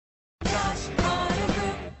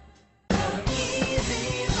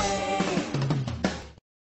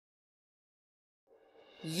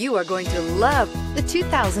You are going to love the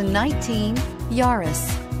 2019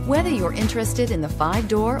 Yaris. Whether you're interested in the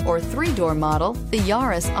 5-door or 3-door model, the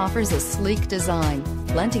Yaris offers a sleek design,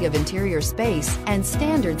 plenty of interior space, and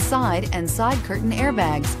standard side and side curtain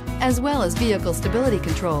airbags, as well as vehicle stability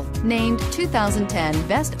control. Named 2010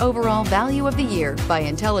 Best Overall Value of the Year by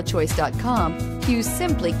IntelliChoice.com, you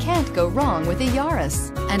simply can't go wrong with a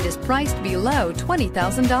Yaris, and is priced below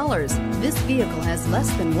 $20,000. This vehicle has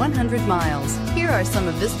less than 100 miles. Here are some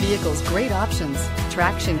of this vehicle's great options: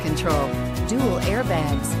 traction control, dual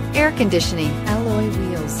airbags, air conditioning, alloy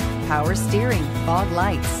wheels, power steering, fog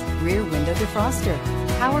lights, rear window defroster,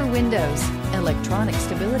 power windows, electronic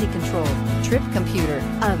stability control, trip computer.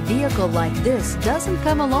 A vehicle like this doesn't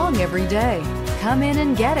come along every day. Come in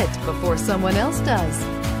and get it before someone else does.